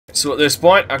So at this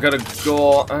point, I gotta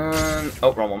go and...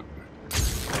 Oh, wrong one.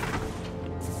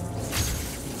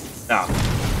 Now.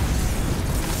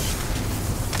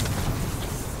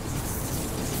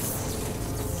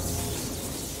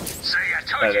 See, I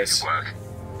told you it would work.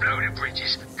 Blow the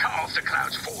bridges, cut off the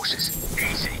Cloud's forces.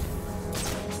 Easy.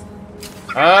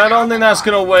 I don't think that's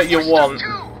gonna work you want.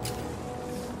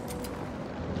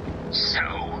 So,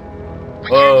 we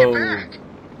Whoa. can't get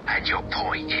back. And your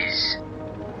point is...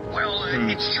 Well,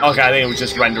 it's just okay, I think it was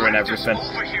just rendering everything.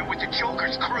 Over here with the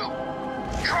Joker's crew.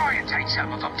 Try and take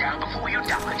some of them down before you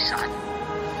die, son.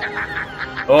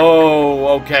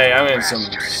 Oh, okay, I'm in some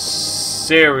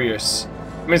serious...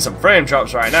 I'm in some frame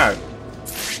drops right now.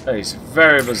 That is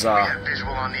very bizarre.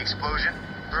 Visual on the explosion.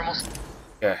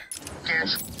 Yeah.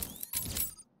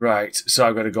 Right, so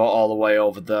I've got to go all the way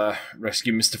over there,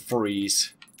 rescue Mr.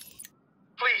 Freeze.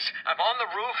 Please, I'm on the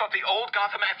roof of the old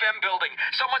Gotham FM building.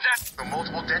 Someone's at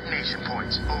multiple detonation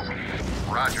points. Over.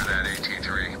 Roger that,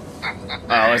 AT3.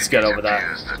 Oh, let's get over there. It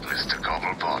appears that Mr.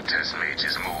 Gobblebot has made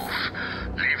his move.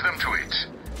 Leave them to it.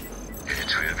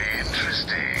 It will be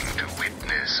interesting to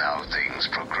witness how things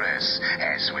progress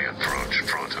as we approach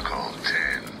Protocol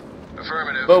 10.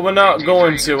 Affirmative. But we're not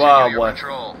going to, are we?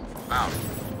 Patrol. Out.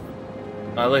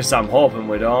 At least I'm hoping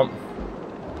we don't.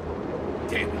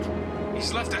 Damn it.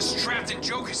 He's left us trapped in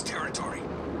Joker's territory.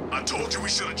 I told you we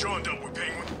should have joined up with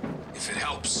Penguin. If it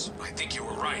helps, I think you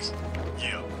were right.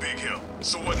 Yeah, big help.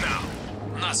 So what now?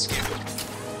 I'm not scared.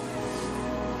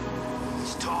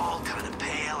 He's tall, kind of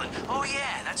pale, and... Oh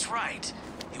yeah, that's right.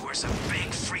 He wears a big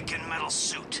freaking metal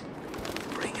suit.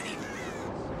 Bring it in.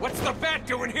 What's the bat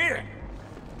doing here?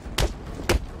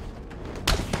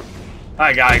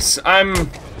 Hi guys, I'm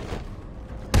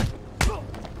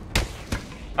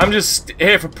just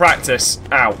here for practice.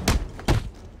 Ow.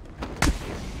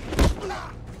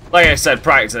 Like I said,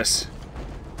 practice.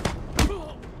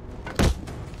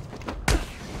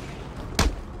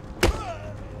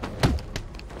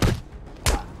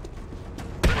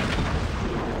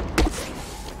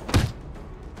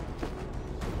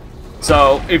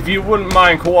 So, if you wouldn't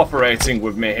mind cooperating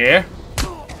with me here.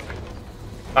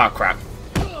 Oh crap.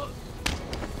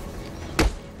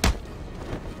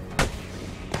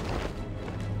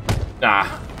 Nah.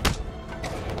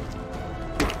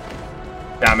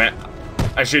 Damn it.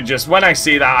 I should just... When I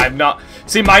see that, I'm not...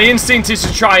 See, my instinct is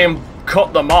to try and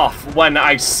cut them off when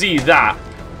I see that.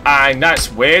 And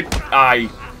that's weird.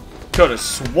 I could have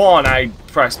sworn I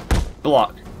pressed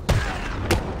block.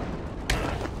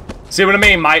 See what I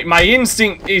mean? My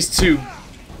instinct is to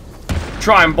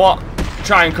try and block...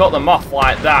 Try and cut them off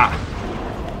like that.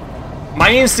 My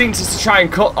instinct is to try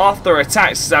and cut off their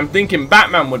attacks because I'm thinking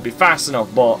Batman would be fast enough,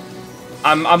 but...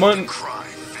 I'm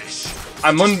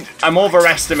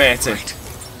overestimating.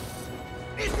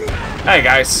 Hey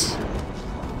guys.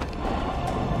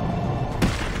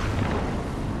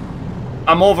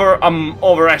 I'm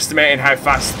overestimating how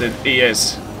fast he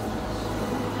is.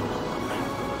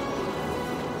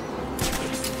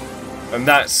 And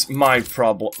that's my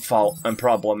fault and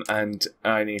problem, and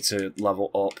I need to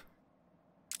level up.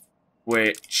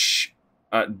 Which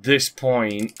at this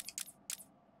point,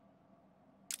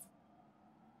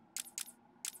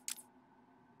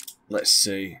 let's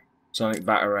see. Sonic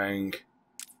Batarang.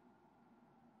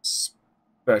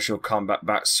 Special Combat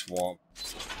Bat Swarm.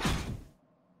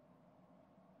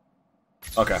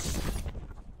 Okay.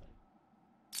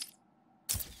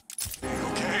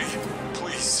 Okay,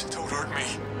 please, don't hurt me.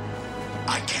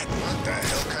 I can't. What the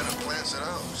hell kind of plants are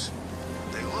those?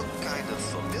 They look kind of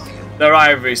familiar. They're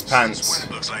Ivory's pants.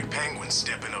 Looks like Penguin's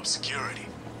stepping up security.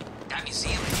 That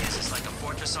museum, I guess, is like a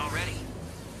fortress already.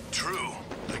 True.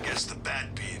 I guess the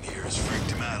bat being here has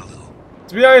freaked him out a little.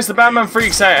 To be honest, the Batman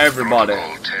freaks out everybody.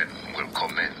 Protocol 10 will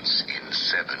commence in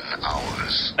 7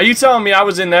 hours. Are you telling me I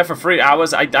was in there for 3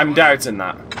 hours? I'm doubting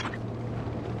that.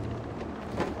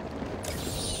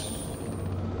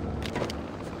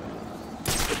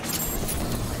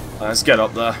 Let's get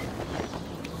up there.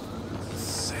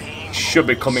 Should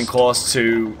be coming close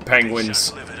to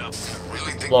Penguin's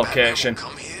location.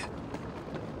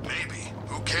 Maybe.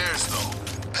 Who cares, though?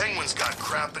 Penguin's got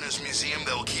crap in his museum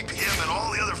that'll keep him and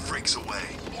all the other freaks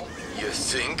away. You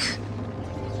think?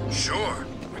 Sure.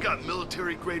 We got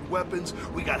military-grade weapons,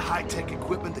 we got high-tech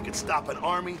equipment that can stop an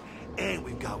army, and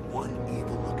we've got one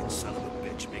evil-looking son of a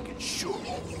bitch making sure.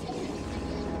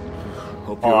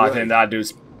 Oh, I think that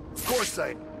dude's... Of course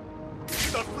I...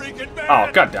 The freaking man!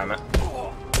 Oh, god damn it.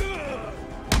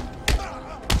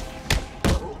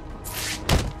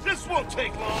 This won't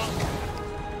take long!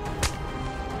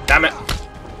 Damn it.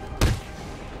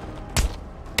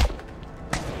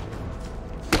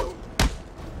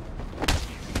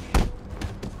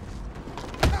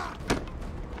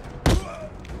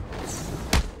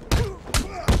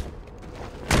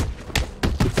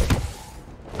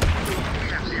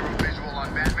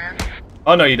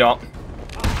 Oh, no, you don't.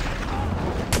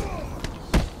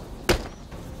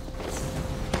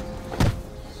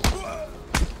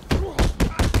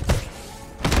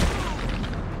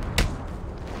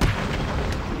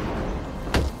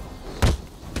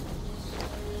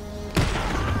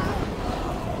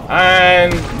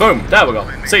 And boom, there we go.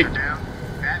 See,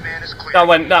 that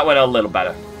went a little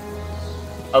better.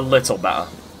 A little better.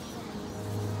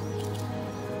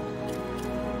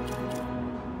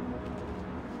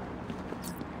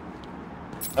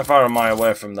 How far am I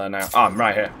away from there now? Oh, I'm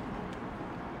right here.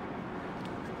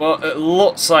 Well, it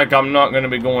looks like I'm not going to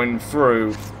be going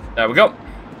through. There we go.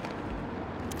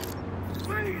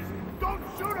 Please, don't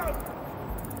shoot us!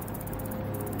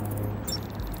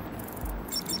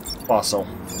 Fossil.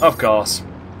 Of course.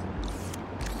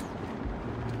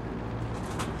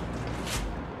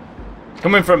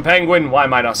 Coming from Penguin, why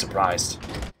am I not surprised?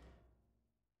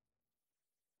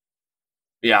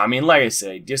 Yeah, I mean, like I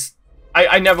say, just...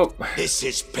 I never... This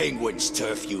is Penguin's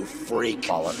turf, you freak.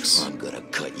 Bollocks. I'm gonna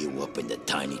cut you up into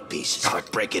tiny pieces for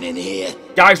breaking in here.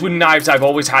 Guys with knives I've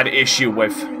always had issue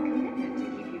with.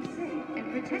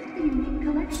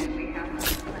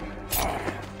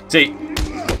 See.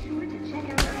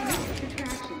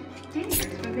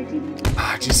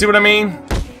 Do you see what I mean?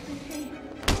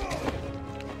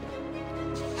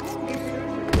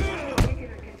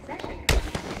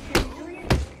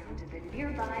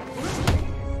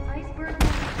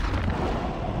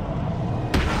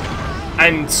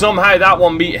 And somehow that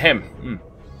one beat him.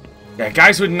 Yeah,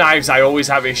 guys with knives I always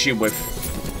have issue with.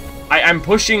 I'm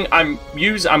pulling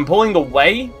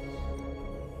away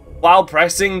while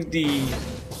pressing the...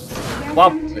 Well,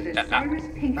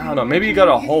 I don't know, maybe you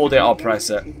gotta hold it or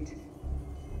press it.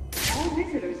 All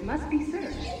visitors must be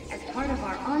searched as part of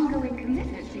our ongoing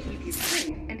commitment to keep you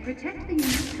safe and protect the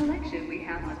unique collection we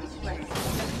have on display.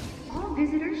 All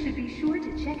visitors should be sure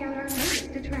to check out our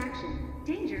latest attraction,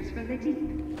 Dangers from the Deep.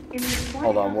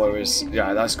 Hold on, where is...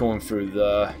 Yeah, that's going through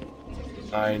the...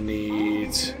 I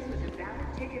need...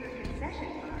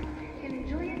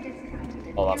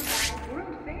 Hold on.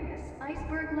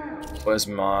 Where's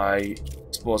my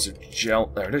explosive gel?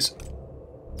 There it is.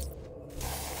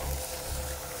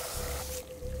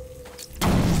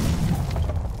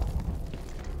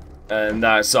 And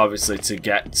that's obviously to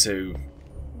get to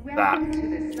that. Welcome to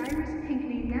the Cyrus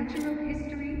Pinckney Natural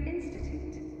History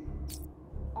Institute.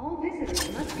 All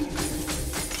visitors must be...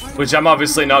 Which I'm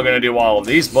obviously not going to do all of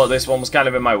these, but this one was kind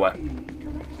of in my way.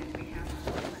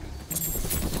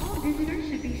 All visitors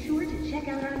should be sure to check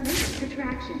out our latest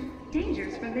attraction,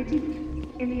 Dangers from the Deep,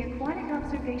 in the Aquatic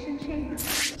Observation Chamber.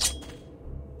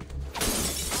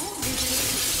 All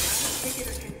visitors with a ticket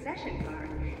or concession card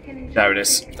can enjoy... There it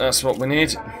is. That's what we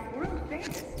need.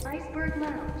 world-famous Iceberg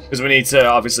Lounge. Because we need to,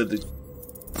 obviously...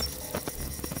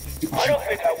 I don't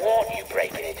think I want you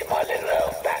breaking into my little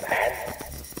home, Batman.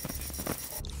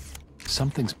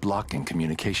 Something's blocking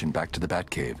communication back to the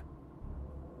Batcave.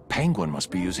 Penguin must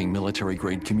be using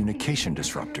military-grade communication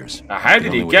disruptors. Now, how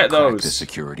did he get those? This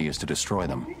security is to destroy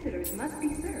them. Visitors must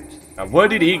be searched. Now, where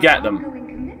did he get them? Ongoing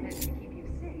commitment to keep you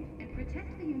safe and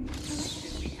protect the unique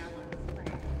collection we have on display.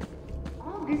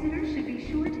 All visitors should be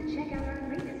sure to check out our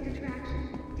latest attraction,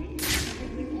 Dangers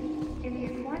from the Deep, in the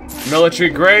Aquatic...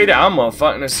 Military-grade ammo.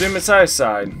 Fucking assume it's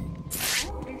outside.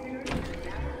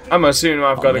 I'm assuming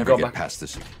I've got to go back. Past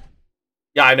this.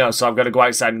 Yeah, I know, so I've got to go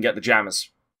outside and get the jammers.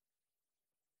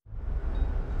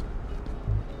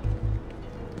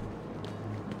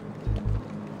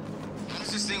 How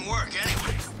does this thing work,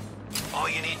 anyway? All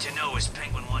you need to know is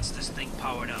Penguin wants this thing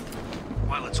powered up.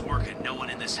 While it's working, no one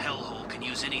in this hellhole can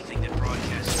use anything that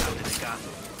broadcasts out into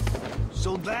Gotham.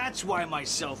 So that's why my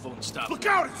cell phone stopped. Look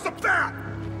out, it's the bat!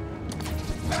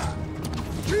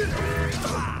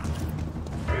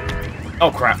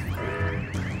 Oh, crap.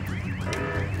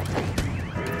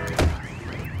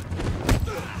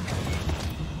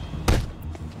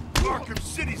 Arkham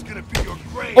City's gonna be your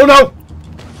grave! Oh, no!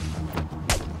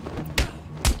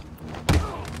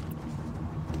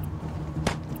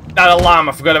 That alarm,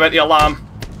 I forgot about the alarm.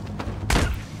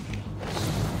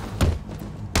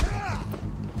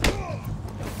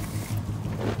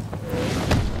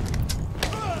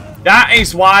 That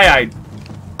is why I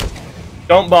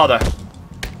don't bother.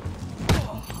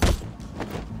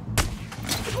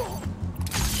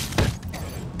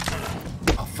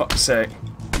 Oh, fuck's sake.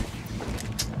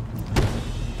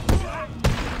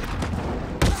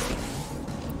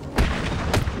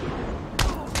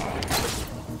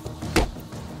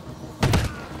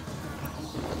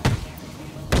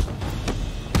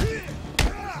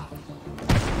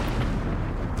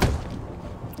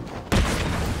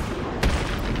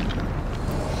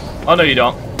 Oh, no, you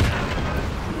don't.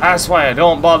 That's why I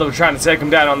don't bother trying to take him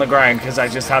down on the ground, because I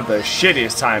just have the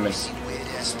shittiest timing. Weird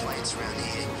ass plants around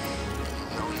here.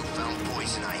 No, you found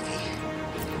poison ivy,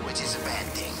 which is a bad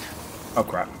thing. Oh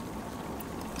crap.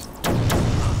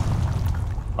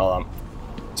 Hold on.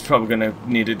 It's probably gonna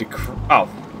need a oh.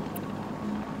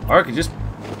 Or I could just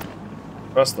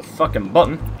press the fucking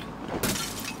button.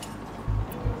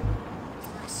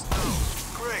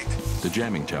 Great. The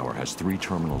jamming tower has 3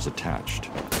 terminals attached.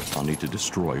 I'll need to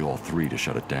destroy all 3 to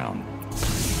shut it down.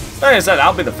 Like I said,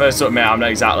 I'll be the first to admit I'm not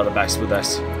exactly the best with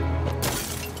this.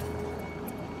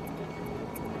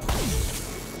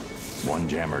 One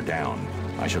jammer down.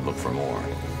 I should look for more.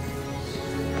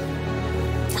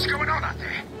 What's going on out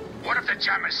there? What if the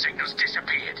jammer signals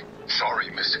disappeared? Sorry,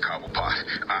 Mr. Cobblepot.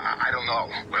 I don't know.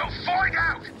 We'll find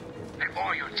out! And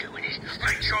while you're doing it,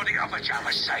 make sure the other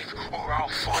jammer's safe, or I'll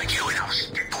find you and I'll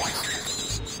stick with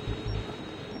you.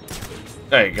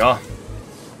 There you go.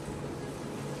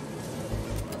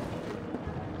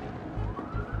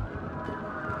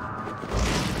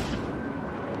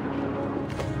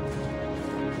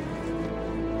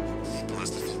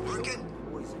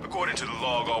 According to the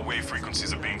log, all wave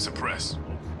frequencies are being suppressed.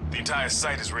 The entire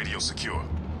site is radio secure.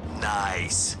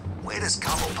 Nice. Where does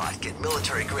Cobblepot get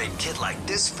military-grade kit like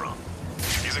this from?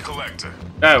 He's a collector.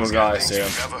 There we He's go, got I things see him.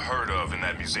 you've never heard of in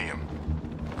that museum.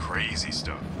 Crazy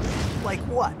stuff. Like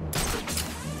what?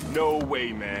 No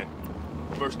way, man.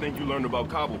 First thing you learn about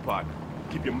Cobblepot.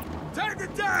 Keep your... Time to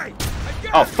die!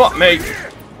 Oh, fuck me!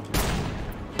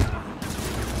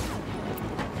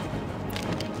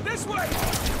 This way!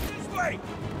 This way!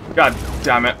 God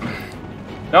damn it.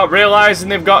 Not realizing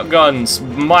they've got guns.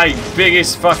 My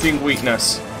biggest fucking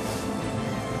weakness.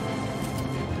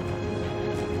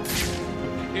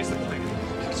 Here's the plan.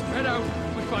 Spread out,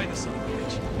 we find the son of a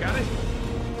bitch. Got it?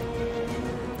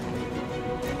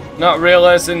 Not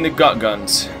realizing they've got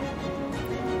guns.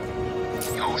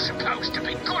 You're supposed to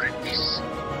be good at this.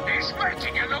 It's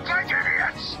making you look like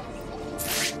idiots.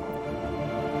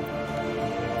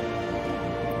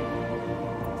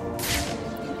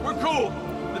 We're cool.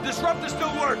 The disruptor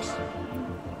still works.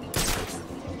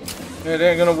 It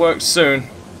ain't gonna work soon.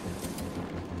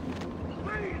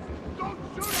 Please, don't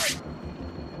shoot it!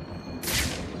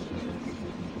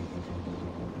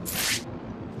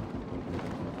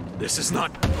 This is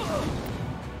not...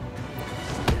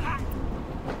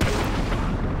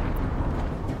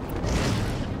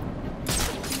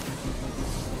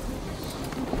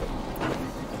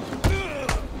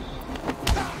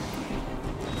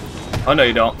 Oh no,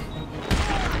 you don't.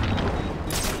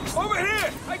 Over here!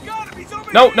 I got him! He's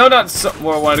over No, here! no, that's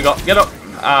where I wanted to go. Get up.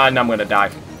 And I'm gonna die.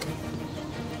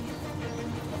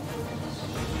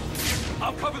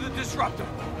 I'll cover the disruptor.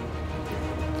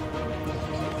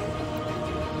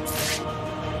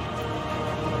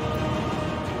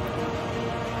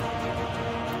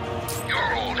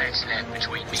 You're all that's left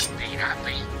between me being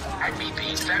happy and me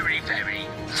being very, very,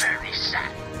 very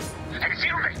sad. And if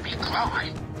you make me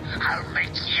cry, I'll make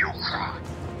you cry.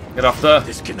 Get off there.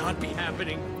 This cannot be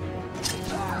happening.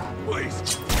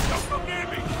 Please, don't come near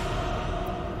me.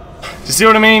 Do you see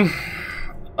what I mean?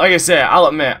 Like I said, I'll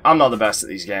admit, I'm not the best at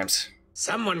these games.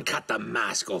 Someone cut the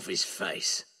mask off his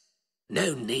face.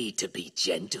 No need to be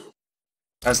gentle.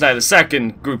 That's now the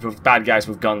second group of bad guys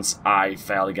with guns I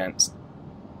fail against.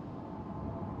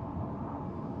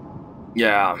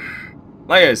 Yeah,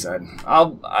 like I said,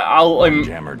 I'll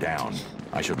Jammer down.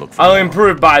 I should look for I'll more.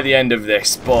 improve by the end of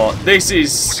this, but this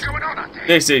is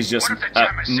just at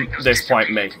this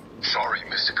point me. Sorry,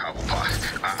 Mr.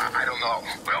 Cobblepot. I don't know.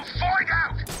 We'll find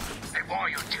out. And while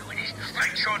you're doing it,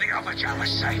 make sure the other jammer's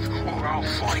safe, or I'll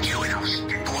find you and I'll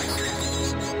stick with you.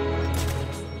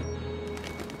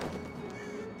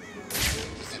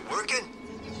 Is it working?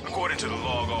 According to the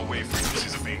log, all wave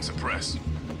frequencies are being suppressed.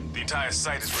 The entire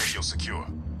site is radio secure.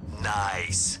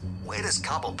 Nice. Where does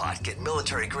Cobblepot get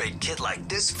military-grade kit like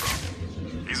this from?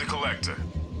 He's a collector.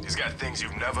 He's got things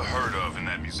you've never heard of in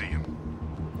that museum.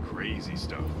 Crazy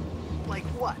stuff. Like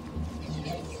what?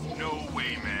 No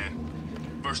way,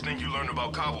 man. First thing you learn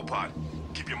about Cobblepot,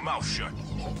 keep your mouth shut.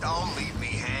 Don't leave me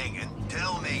hanging.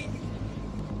 Tell me.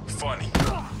 Funny.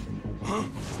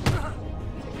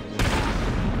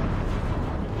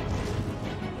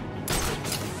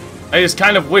 I just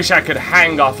kind of wish I could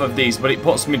hang off of these, but it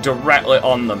puts me directly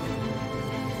on them.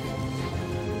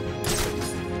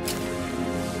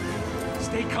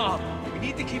 Stay calm. We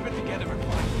need to keep it together and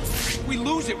fight. If we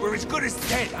lose it, we're as good as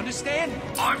dead. Understand?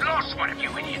 I've lost one of you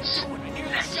idiots.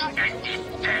 Let's end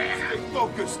it there. Stay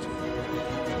focused.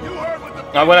 You heard what the...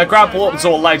 Now, when I grapple up to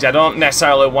a ledge, I don't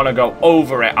necessarily want to go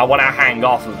over it. I want to hang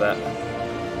off of it.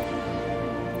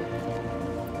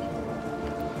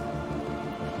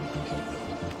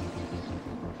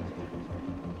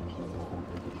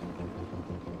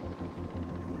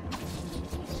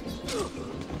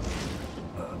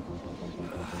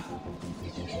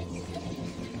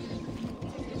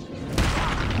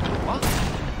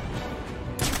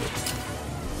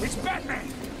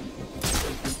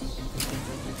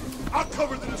 I'll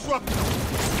cover the disruptor.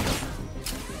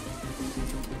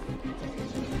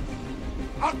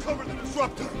 I'll cover the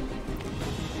disruptor.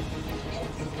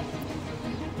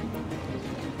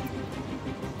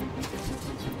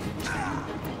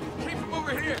 Keep him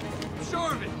over here. I'm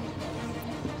sure of it.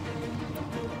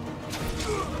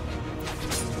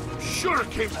 Sure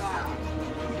came.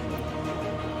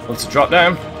 What's a drop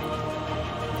down?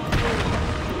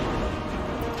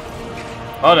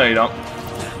 Oh no, you don't.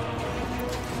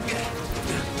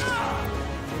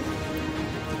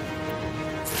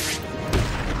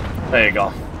 There you go.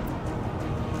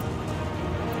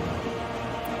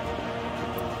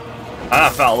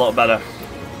 That felt a lot better.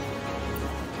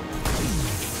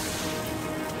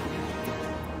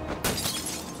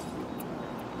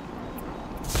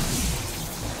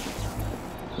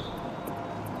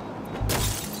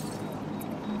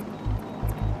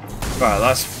 Right,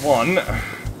 last one.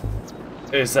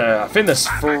 Is I think there's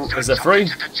full. Is there three?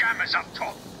 The jammers up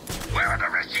top. Where are the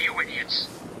rest of you idiots?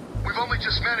 We've only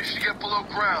just managed to get below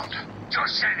ground.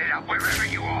 Just send it up wherever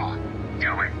you are.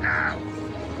 Do it now.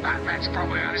 Batman's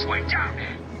probably on his way down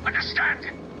there. Understand?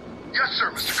 Yes, sir,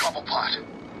 Mr. Cobblepot.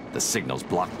 The signal's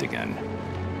blocked again.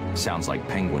 Sounds like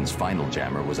Penguin's final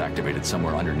jammer was activated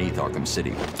somewhere underneath Arkham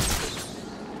City.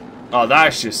 Oh,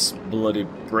 that's just bloody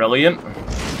brilliant.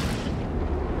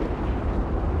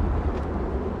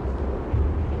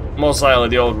 Most likely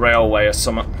the old railway or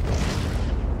something.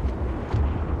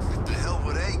 What the hell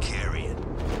were they carrying?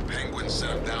 Penguin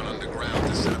sent him down underground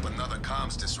to set up another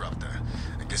comms disruptor.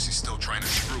 I guess he's still trying to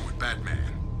screw with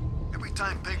Batman. Every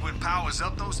time Penguin powers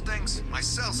up those things, my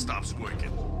cell stops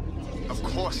working. Of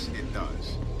course it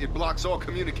does. It blocks all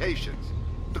communications.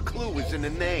 The clue is in the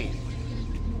name.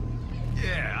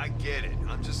 Yeah, I get it.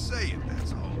 I'm just saying,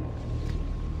 that's all.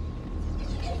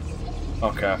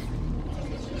 Okay.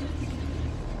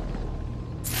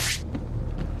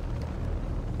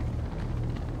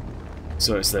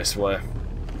 So it's this way.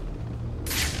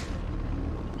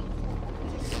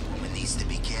 Woman needs to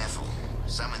be careful.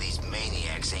 Some of these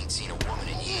maniacs ain't seen a woman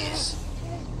in years.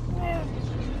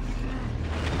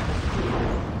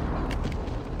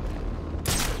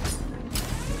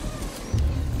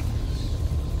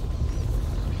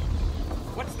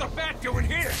 What's the Bat doing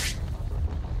here?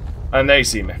 And they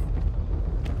see me.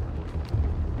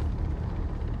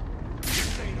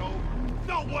 This ain't over.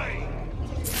 No way!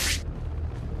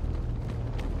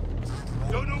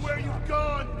 Don't know where you've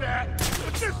gone, Bat,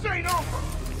 but this ain't over!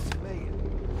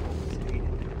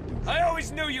 I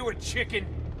always knew you were chicken.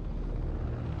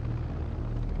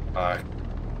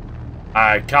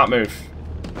 I can't move.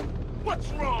 What's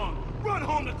wrong? Run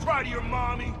home to cry to your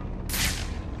mommy?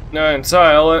 No,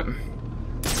 entirely.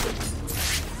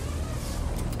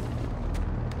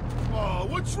 Oh,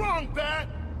 what's wrong, Bat?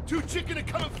 Too chicken to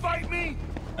come and fight me?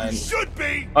 And you should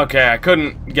be! okay, I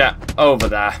couldn't get over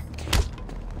there.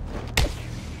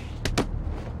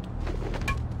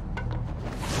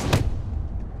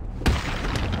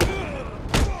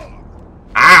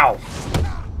 Ow!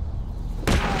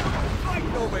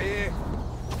 Fight over here.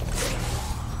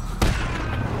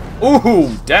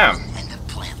 Ooh, damn. And the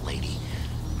plant lady.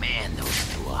 Man,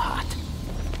 those two are hot.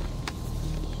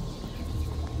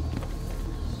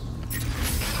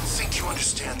 I don't think you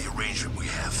understand the arrangement we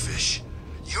have, Fish.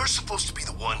 You're supposed to be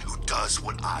the one who does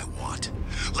what I want.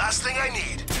 Last thing I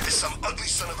need is some ugly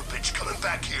son of a bitch coming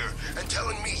back here and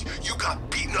telling me you got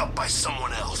beaten up by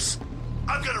someone else.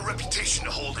 I've got a reputation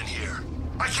to hold in here.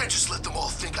 I can't just let them all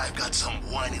think I've got some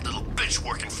whiny little bitch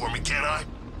working for me, can I?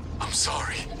 I'm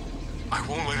sorry. I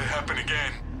won't let it happen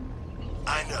again.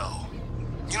 I know.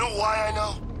 You know why I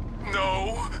know?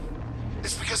 No.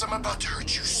 It's because I'm about to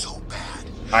hurt you so bad.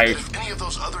 I- that if any of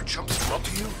those other chumps come up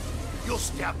to you, you'll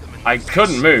stab them in I the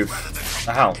couldn't face move. rather than come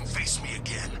The hell? back and face me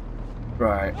again.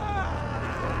 Right.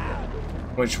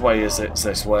 Which way is it? It's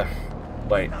this way.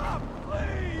 Wait. I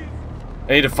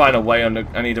need to find a way under.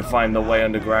 I need to find the way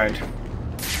underground.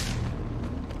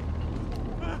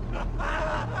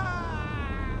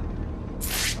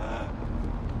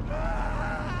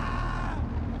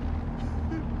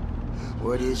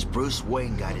 Word is Bruce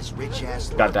Wayne got his rich ass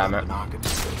God damn it. in Arkham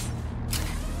City.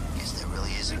 Guess there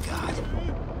really is a God.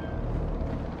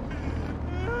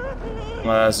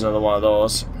 Well, there's another one of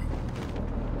those.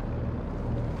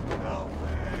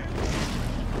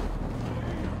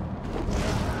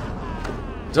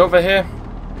 It's over here.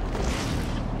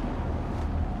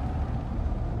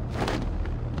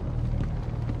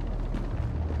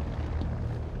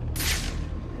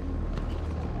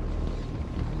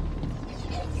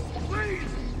 Please,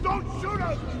 don't shoot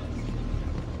us!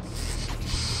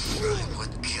 I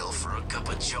would kill for a cup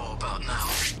of joe about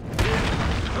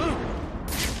now.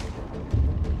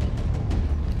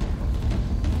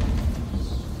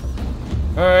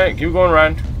 Alright, keep going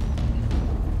around.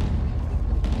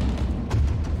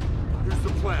 Here's the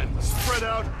plan. Spread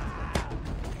out.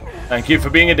 Thank you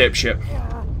for being a dipshit.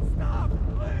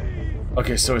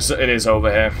 Okay, so it is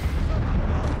over here.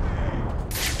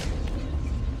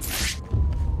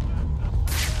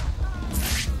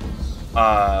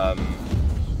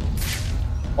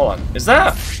 Hold on. Is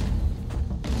that?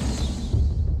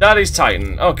 That is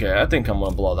Titan. Okay, I think I'm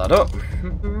gonna blow that up.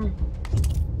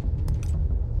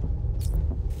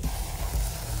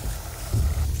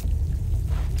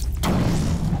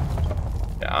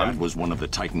 That was one of the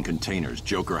Titan containers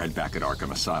Joker had back at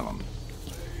Arkham Asylum.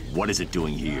 What is it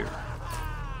doing here?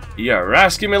 You're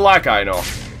asking me like I know.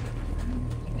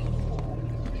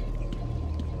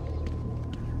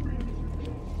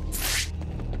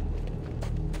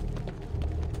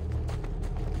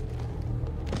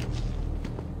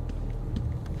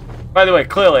 By the way,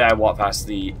 clearly I walked past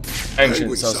the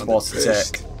entrance I was supposed to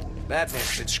take.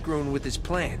 Batman's been screwing with his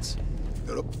plans.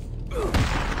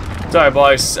 Sorry,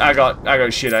 boys. I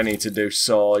got shit I need to do,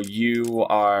 so you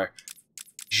are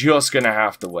just gonna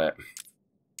have to wait.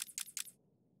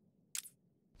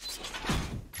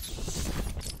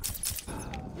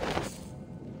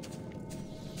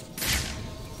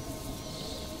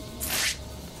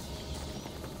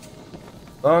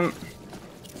 Done.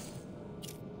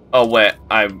 Oh wait,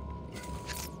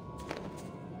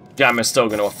 jam is still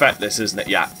going to affect this, isn't it?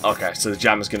 Yeah. Okay, so the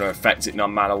jam is going to affect it no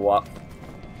matter what.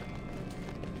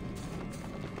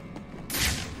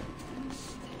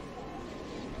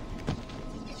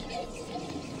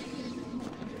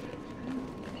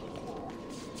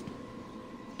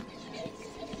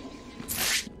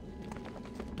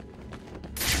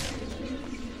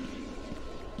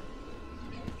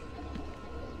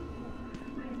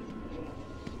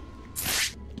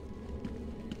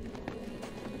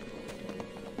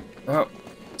 Oh,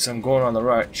 so I'm going on the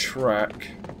right track.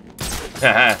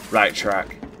 Haha, right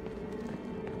track.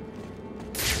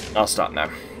 I'll stop now.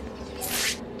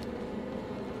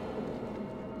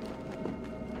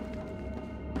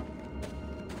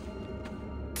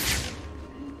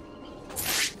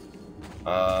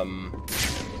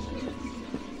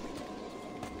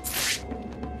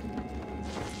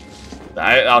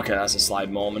 Okay, that's a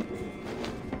slide moment.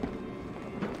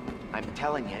 I'm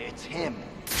telling you, it's him.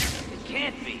 It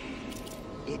can't be.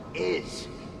 It is.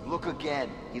 Look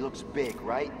again. He looks big,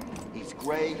 right? He's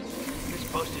gray.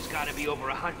 This poster's gotta be over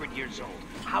 100 years old.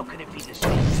 How can it be the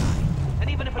same guy? And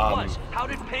even if it was, how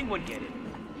did Penguin get it?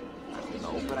 I don't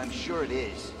know, but I'm sure it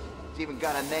is. It's even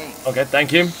got a name. Okay,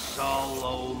 thank you.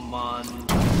 Solomon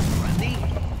Grundy?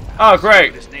 Oh,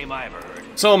 great. This name I ever heard.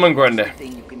 Solomon Grundy.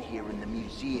 Thing you can hear in the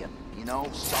museum. You know,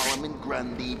 Solomon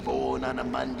Grundy, born on a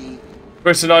Monday.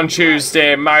 Christened on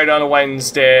Tuesday, married on a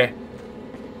Wednesday.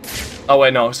 Oh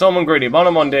wait, no. Solomon Grundy, born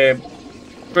on Monday,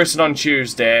 christened on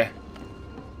Tuesday,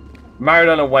 married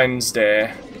on a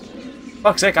Wednesday.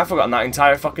 Fuck's sake, I've forgotten that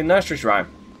entire fucking nursery rhyme.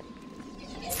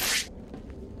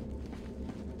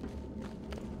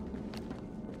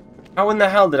 How in the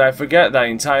hell did I forget that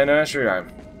entire nursery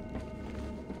rhyme?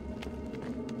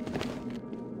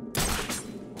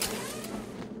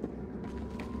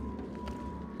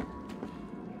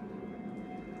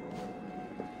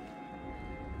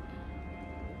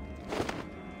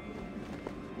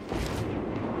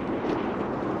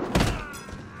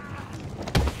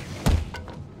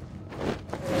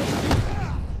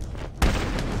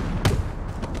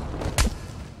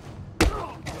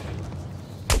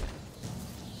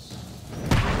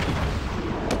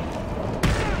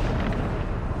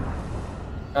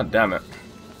 God damn it.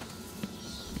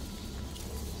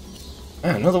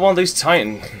 Man, another one of these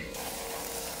Titan.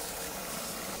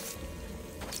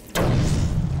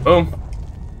 Boom.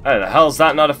 How the hell's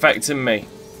that not affecting me?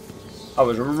 I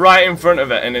was right in front of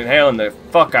it and inhaling the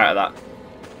fuck out of that.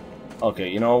 Okay,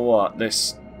 you know what?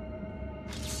 This...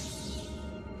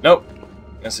 Nope.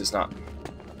 Guess it's not.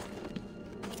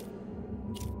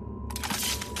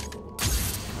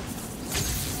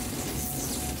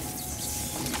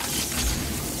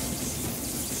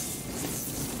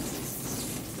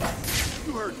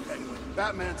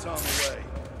 Batman's on the way.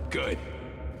 Good.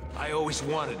 I always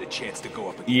wanted a chance to go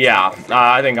up against Yeah,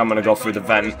 I think I'm gonna go through the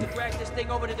vent. Drag this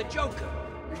thing over to the Joker.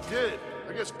 He did.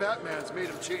 I guess Batman's made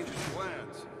him change his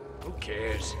plans. Who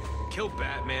cares? Kill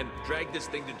Batman, drag this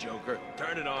thing to Joker,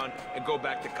 turn it on, and go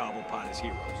back to Cobblepot as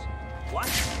heroes. What?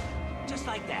 Just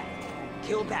like that.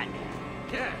 Kill Batman.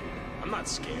 Yeah, I'm not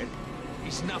scared.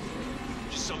 He's nothing.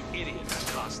 Just some idiot in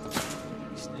a costume.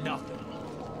 He's nothing.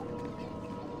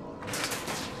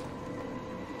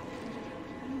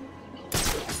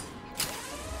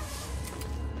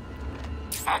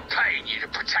 I'm paying you to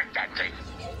protect that thing.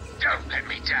 Don't let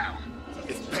me down.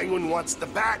 If Penguin wants the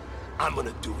bat, I'm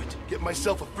gonna do it. Get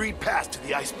myself a free pass to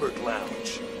the Iceberg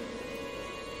Lounge.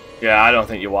 Yeah, I don't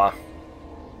think you are.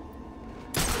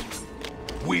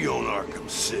 We own Arkham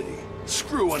City.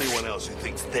 Screw anyone else who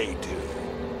thinks they do.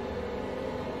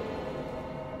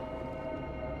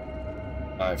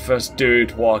 Alright, first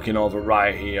dude walking over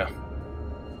right here.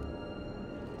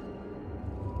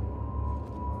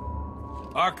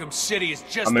 Arkham City is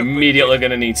just I'm immediately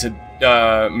gonna need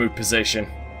to move position.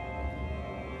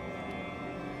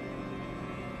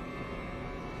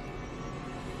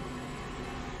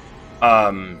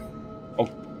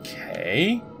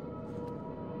 Okay.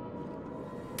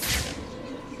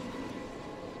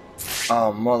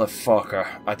 Oh, motherfucker.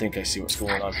 I think I see what's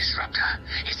going on. That disruptor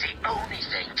is the only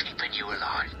thing keeping you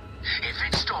alive. If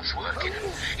it stops working,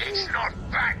 it's not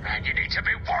Batman you need to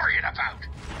be worrying about.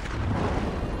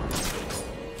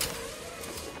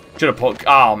 Should have put...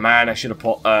 Oh, man, I should have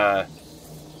put, I'm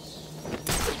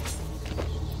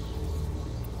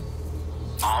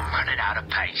running out of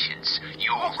patience.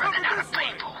 You're running out of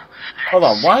people. Hold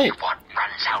on, why? What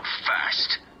runs out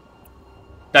first?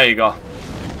 There you go. I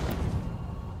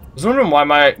was wondering why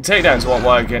my takedowns weren't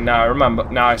working. Now I remember.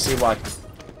 Now I see why.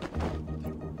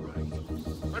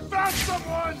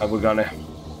 And we're gonna...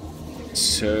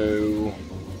 Two...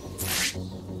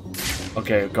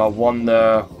 Okay, we've got one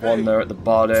there at the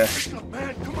body. Wake up,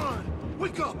 man, come on!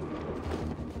 Wake up!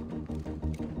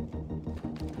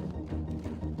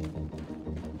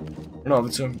 Run over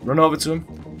to him. Run over to him.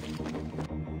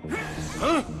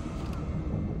 Huh?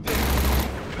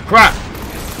 Crap!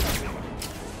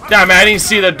 Damn it, I didn't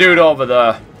see the dude over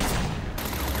there.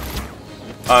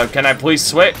 Can I please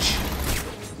switch?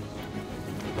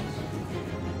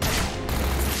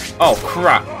 Oh,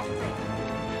 crap.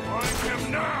 Find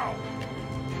him now!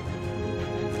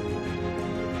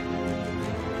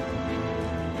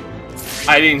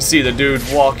 I didn't see the dude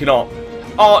walking up.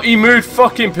 Oh, he moved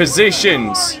fucking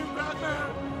positions.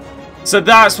 So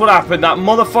that's what happened. That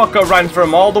motherfucker ran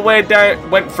from all the way down,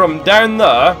 went from down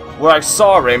there, where I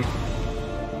saw him.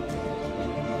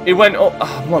 He went up.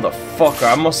 Oh,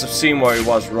 motherfucker. I must have seen where he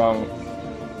was wrong.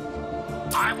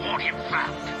 I want him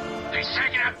found. He's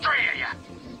taking out 3 of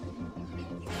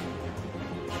you.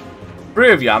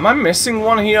 3 of you. Am I missing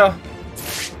one here?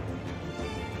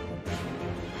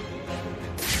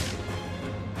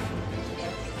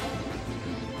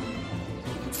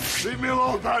 Leave me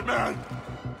alone, Batman!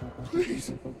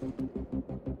 Please.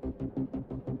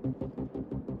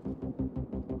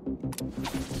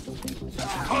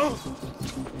 Huh?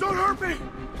 Don't hurt me!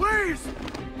 Please!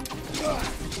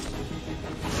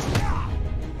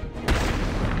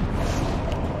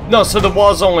 No, so there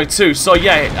was only 2. So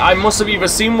yeah, I must have either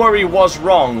seen where he was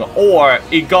wrong, or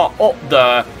he got up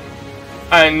there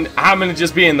and happened to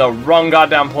just be in the wrong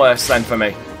goddamn place then for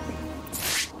me.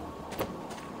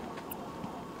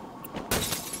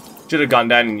 Should have gone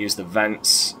down and used the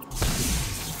vents.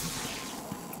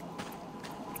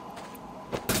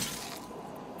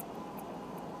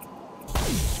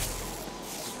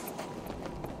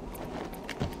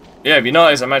 Yeah, if you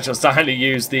notice, I'm actually starting to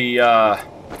use the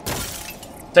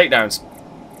takedowns.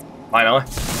 Finally.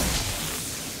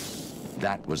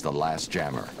 That was the last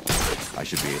jammer. I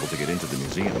should be able to get into the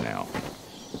museum now.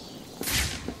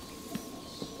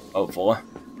 Hopefully.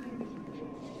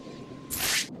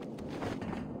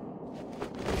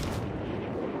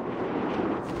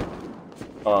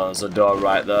 Oh, there's a door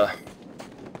right there.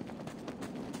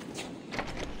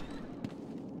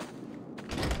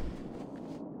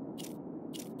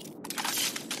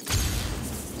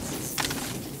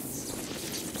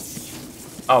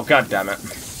 Oh, god damn it.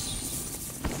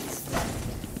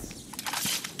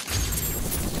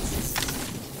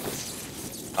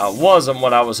 Wasn't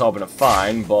what I was hoping to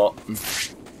find, but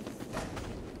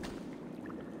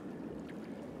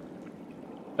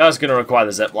that's gonna require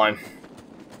the zip line.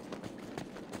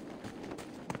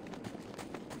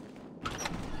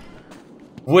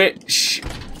 Which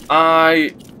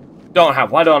I don't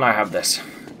have. Why don't I have this?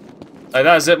 Like,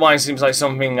 that zip line seems like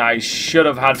something I should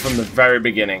have had from the very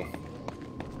beginning.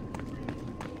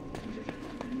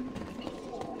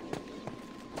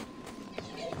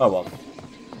 Oh well.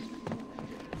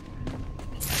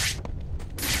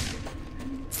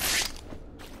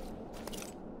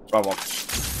 Wrong one.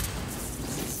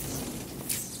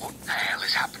 What the hell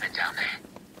is happening down there?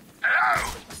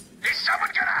 Hello? Is someone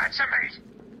gonna answer me?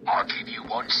 I'll give you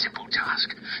one simple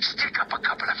task. Stick up a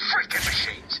couple of freaking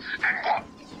machines. And what?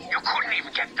 You couldn't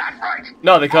even get that right?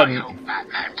 No, they couldn't. I hope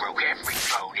Batman broke every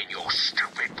bone in your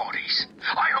stupid bodies.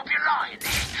 I hope you're lying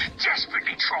there,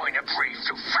 desperately trying to breathe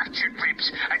through fractured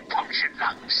ribs and punctured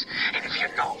lungs. And if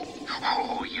you're not,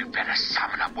 oh, you you'd better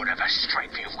summon up whatever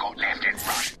strength you've got left and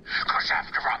run. Cause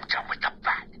after I'm done with the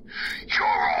Bat, you're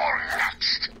all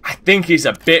next. I think he's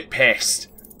a bit pissed.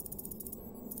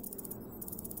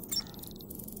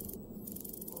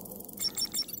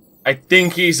 I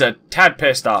think he's a tad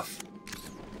pissed off.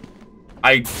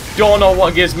 I don't know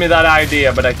what gives me that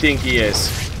idea, but I think he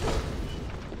is.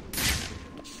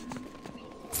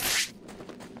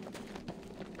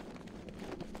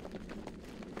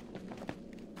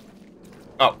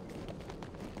 Oh.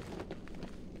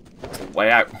 Way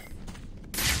out.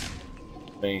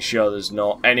 Making sure there's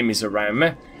no enemies around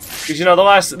me. Because, you know, the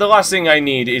last thing I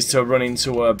need is to run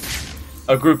into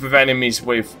a group of enemies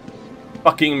with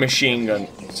fucking machine guns.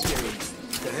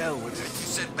 The hell with it. You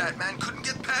said Batman couldn't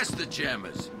get past the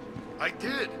jammers. I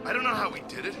did. I don't know how he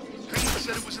did it. Penguin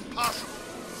said it was impossible.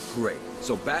 Great.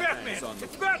 So Batman's on the...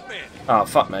 It's Batman! Oh,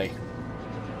 fuck me.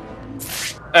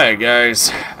 Hey guys,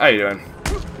 how you doing?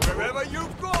 Wherever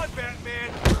you've gone,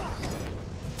 Batman!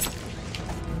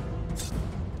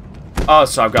 Oh,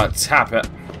 so I've got to tap it,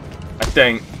 I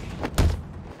think.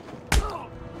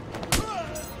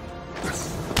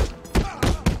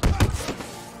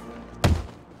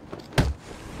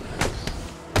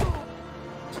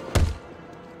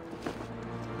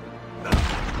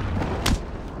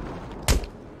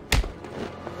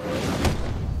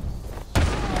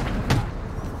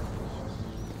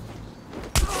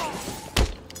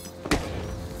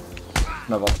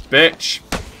 Another bitch.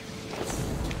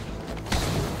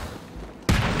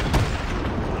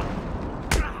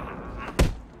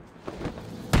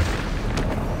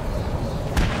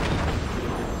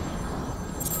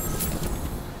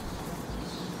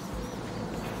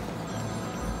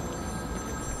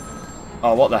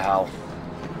 Oh, what the hell?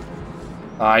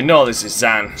 I know this is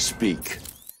Zan. Speak.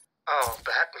 Oh,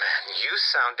 Batman, you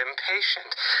sound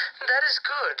impatient. That is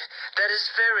good. That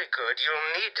is very good. You'll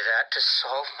need that to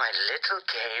solve my little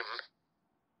game.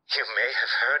 You may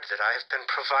have heard that I have been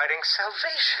providing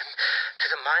salvation to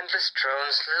the mindless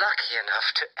drones lucky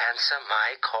enough to answer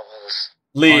my calls.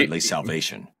 Hardly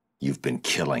salvation. You've been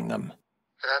killing them.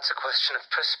 That's a question of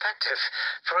perspective.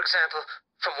 For example,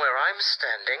 from where I'm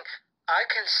standing, I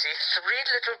can see 3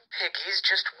 little piggies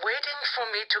just waiting for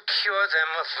me to cure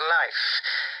them of life.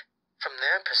 From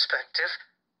their perspective,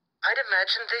 I'd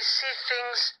imagine they see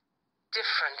things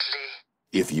differently.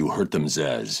 If you hurt them,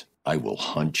 Zez, I will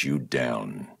hunt you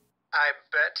down. I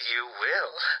bet you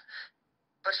will.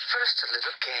 But first, a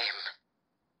little game.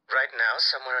 Right now,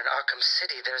 somewhere in Arkham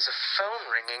City, there's a phone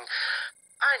ringing.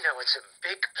 I know it's a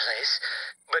big place,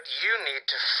 but you need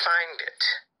to find it.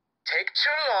 Take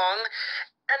too long,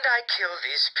 and I kill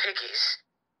these piggies.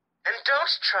 And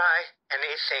don't try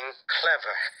anything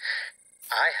clever.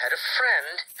 I had a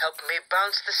friend help me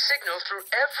bounce the signal through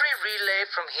every relay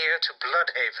from here to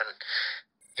Bloodhaven.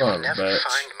 You'll never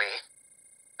find me.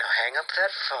 Now hang up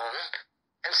that phone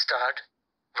and start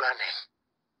running.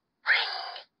 Ring,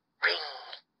 ring,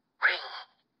 ring,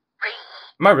 ring.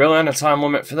 Am I really on a time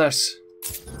limit for this?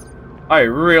 I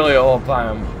really hope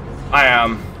I am. I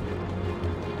am.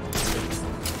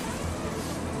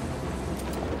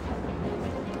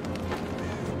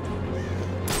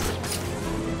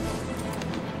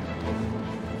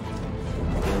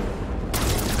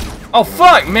 Oh,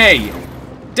 fuck me!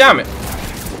 Damn it!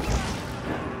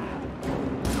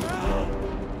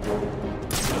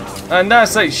 And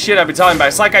that's like shit I've been talking about.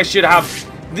 It's like I should have...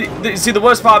 see, the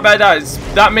worst part about that is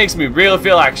that makes me really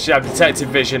feel like I should have detective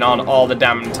vision on all the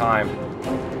damn time.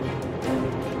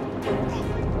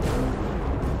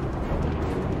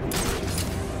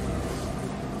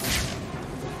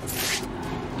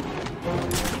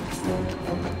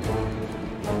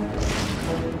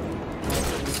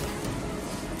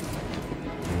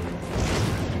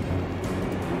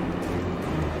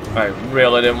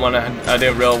 I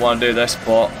didn't really want to do this,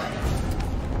 but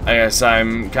I guess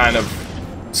I'm kind of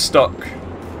stuck.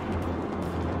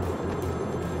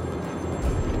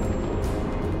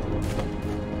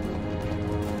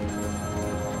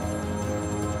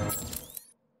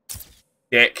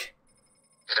 Dick.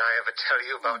 Did I ever tell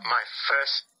you about my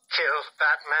first kill,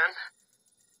 Batman?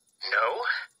 No?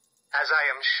 As I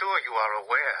am sure you are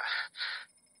aware,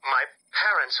 my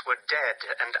parents were dead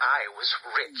and I was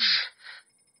rich.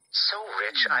 So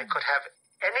rich I could have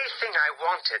anything I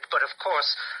wanted, but of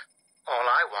course, all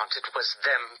I wanted was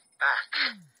them back.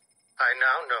 I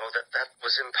now know that that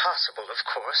was impossible, of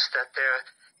course, that their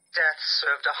death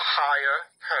served a higher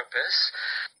purpose.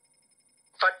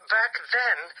 But back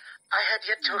then, I had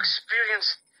yet to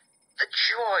experience the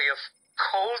joy of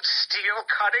cold steel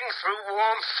cutting through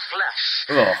warm flesh.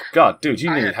 Oh, God, dude, you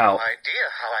need I had help. no idea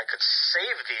how I could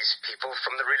save these people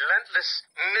from the relentless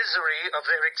misery of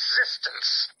their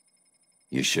existence.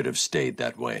 You should have stayed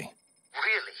that way.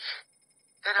 Really?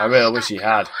 Then I I'll really wish stop you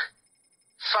had. now.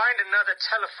 Find another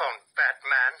telephone,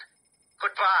 Batman.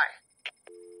 Goodbye.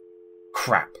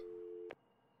 Crap.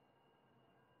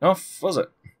 No, was it?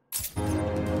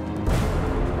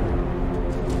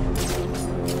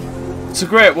 So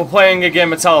great, we're playing a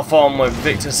game of telephone with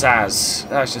Victor Zsasz.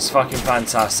 That's just fucking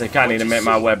fantastic. I need to make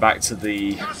my way back to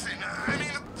the...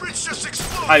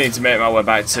 I need to make my way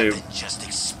back to... Did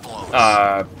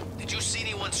you see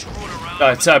anyone screwing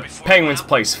around to Penguin's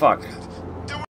place, fuck.